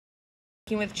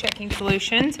working with checking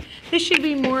solutions. This should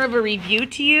be more of a review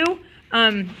to you.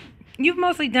 You've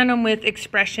mostly done them with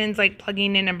expressions, like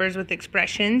plugging in numbers with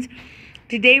expressions.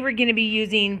 Today we're going to be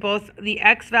using both the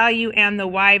x value and the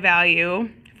y value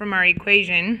from our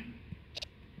equation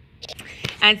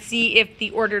and see if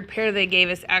the ordered pair they gave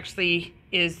us actually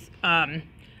is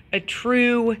a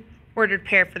true ordered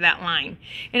pair for that line.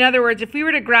 In other words, if we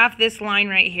were to graph this line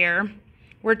right here,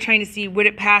 we're trying to see, would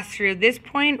it pass through this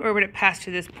point or would it pass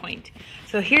to this point?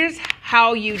 So here's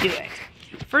how you do it.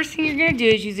 First thing you're going to do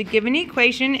is use a given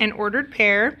equation and ordered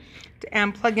pair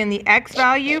and plug in the x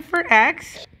value for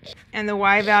x and the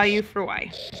y value for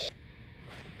y.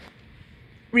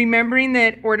 Remembering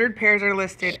that ordered pairs are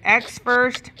listed x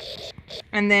first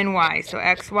and then y. So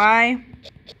xy,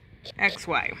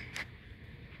 xy.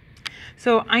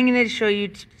 So I'm going to show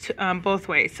you both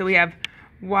ways. So we have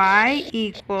y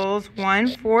equals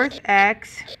 1/4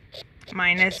 x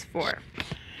minus 4.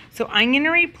 So I'm going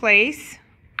to replace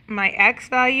my x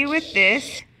value with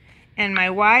this and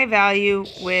my y value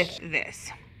with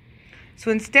this. So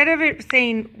instead of it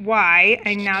saying y,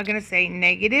 I'm now going to say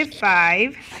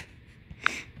 -5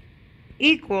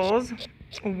 equals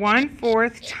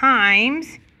 1/4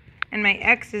 times, and my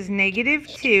x is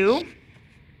 -2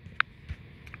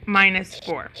 minus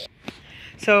 4.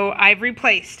 So I've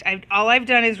replaced, all I've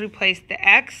done is replace the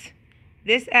x,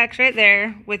 this x right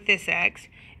there with this x,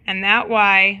 and that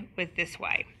y with this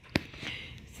y.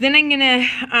 So then I'm going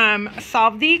to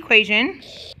solve the equation,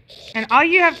 and all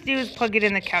you have to do is plug it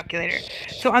in the calculator.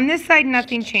 So on this side,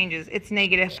 nothing changes. It's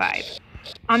 -5.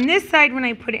 On this side, when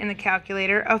I put it in the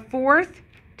calculator, 1/4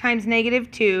 times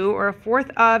 -2, or 1/4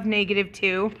 of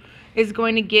 -2, is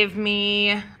going to give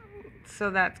me, so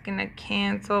that's going to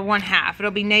cancel 1/2.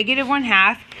 It'll be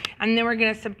 -1/2, and then we're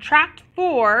going to subtract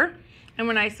 4, and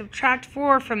when I subtract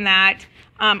 4 from that,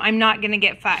 I'm not going to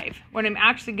get 5. What I'm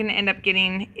actually going to end up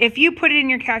getting, if you put it in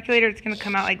your calculator, it's going to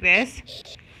come out like this.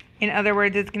 In other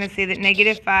words, it's going to say that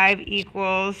 -5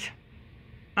 equals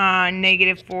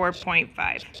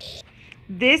 -4.5.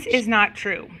 This is not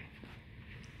true.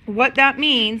 What that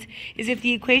means is if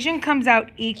the equation comes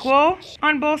out equal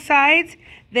on both sides,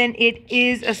 then it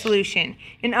is a solution.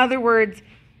 In other words,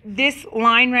 this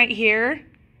line right here,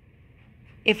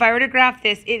 if I were to graph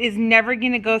this, it is never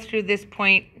going to go through this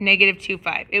point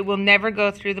 -2.5. It will never go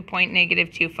through the point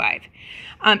 -2.5.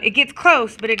 It gets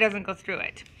close, but it doesn't go through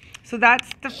it. So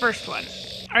that's the first one.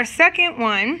 Our second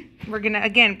one, we're going to,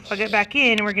 again, plug it back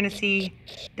in, and we're going to see,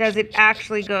 does it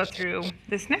actually go through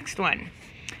this next one?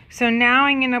 So now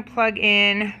I'm going to plug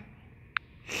in,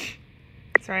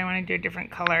 sorry, I want to do a different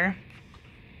color.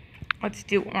 Let's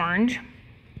do orange.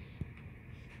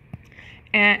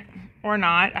 Or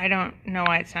not. I don't know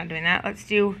why it's not doing that. Let's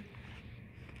do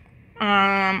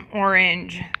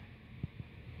orange.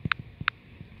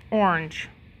 Orange.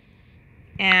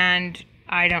 And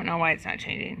I don't know why it's not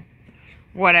changing.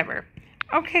 Whatever.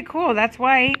 Okay, cool. That's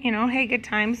why, you know, hey, good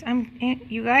times.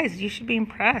 You guys, you should be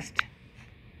impressed.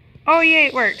 Oh, yay,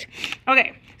 it worked.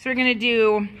 Okay, so we're going to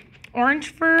do orange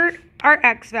for our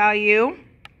x value.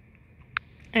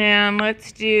 And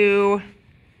let's do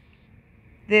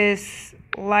this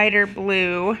lighter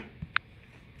blue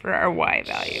for our y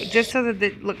value, just so that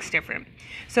it looks different.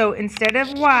 So instead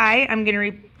of y, I'm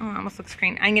going to, almost looks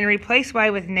green. I'm going to replace y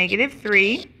with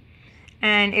 -3,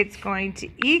 and it's going to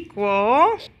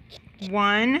equal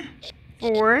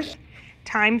 1/4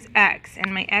 times x,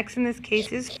 and my x in this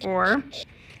case is 4,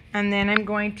 and then I'm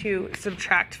going to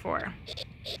subtract 4.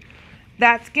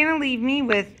 That's going to leave me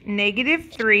with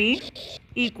 -3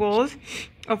 equals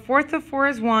 1/4 of 4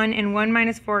 is 1, and 1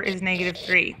 minus 4 is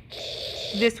 -3.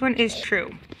 This one is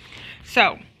true.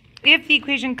 So if the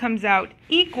equation comes out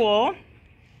equal,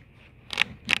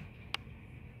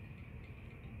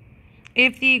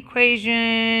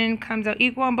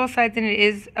 on both sides, then it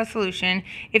is a solution.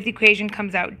 If the equation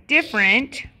comes out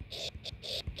different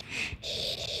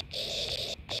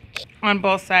on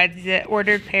both sides, the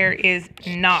ordered pair is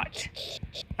not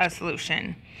a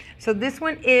solution. So this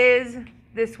one is,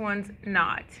 this one's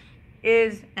not.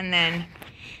 Is, and then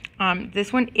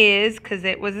this one is because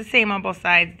it was the same on both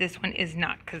sides. This one is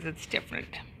not because it's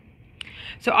different.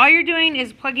 So all you're doing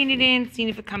is plugging it in, seeing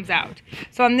if it comes out.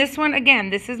 So on this one, again,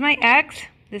 this is my x,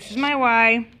 this is my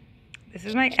y, this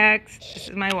is my x, this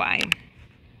is my y.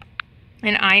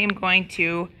 And I am going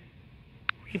to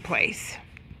replace.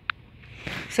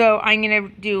 So I'm going to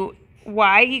do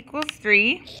y equals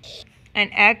 3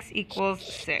 and x equals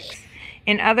 6.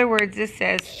 In other words, this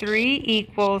says 3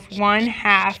 equals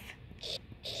 1/2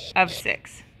 of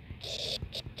 6.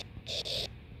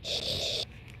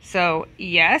 So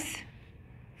yes,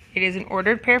 It is an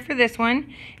ordered pair for this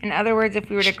one. In other words, if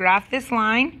we were to graph this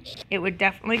line, it would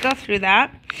definitely go through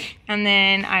that. And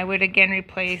then I would again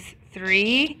replace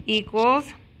 3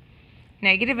 equals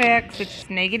negative x, which is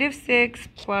negative 6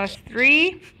 plus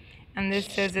 3. And this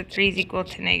says that 3 is equal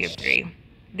to negative 3.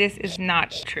 This is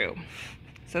not true.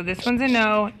 So this one's a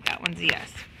no, that one's a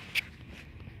yes.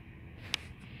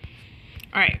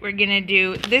 Alright, we're going to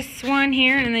do this one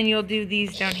here, and then you'll do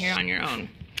these down here on your own.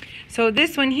 So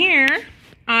this one here,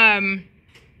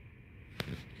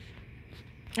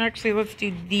 actually let's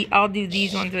do I'll do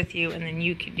these ones with you, and then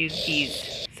you can do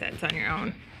these sets on your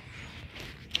own.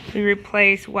 We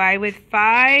replace y with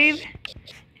 5,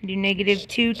 and do negative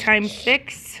 2 times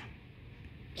 6,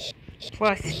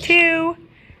 plus 2.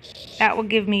 That will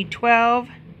give me 12,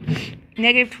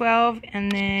 negative 12,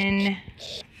 and then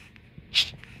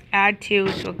add 2,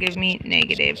 which will give me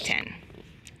negative 10.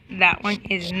 That one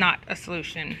is not a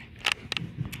solution.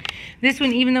 This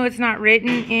one, even though it's not written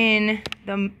in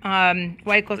the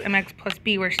y equals mx plus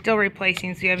b, we're still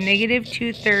replacing. So you have negative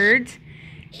 2/3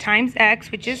 times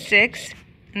x, which is 6.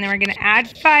 And then we're going to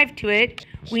add 5 to it.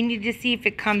 We need to see if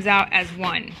it comes out as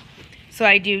 1. So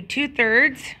I do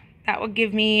 2/3. That will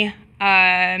give me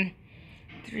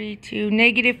 3, 2,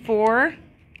 negative 4.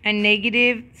 And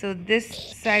negative, so this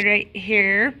side right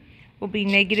here will be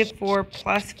negative 4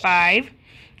 plus 5.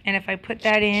 And if I put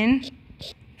that in,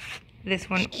 this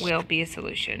one will be a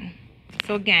solution.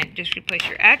 So again, just replace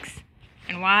your x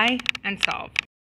and y and solve.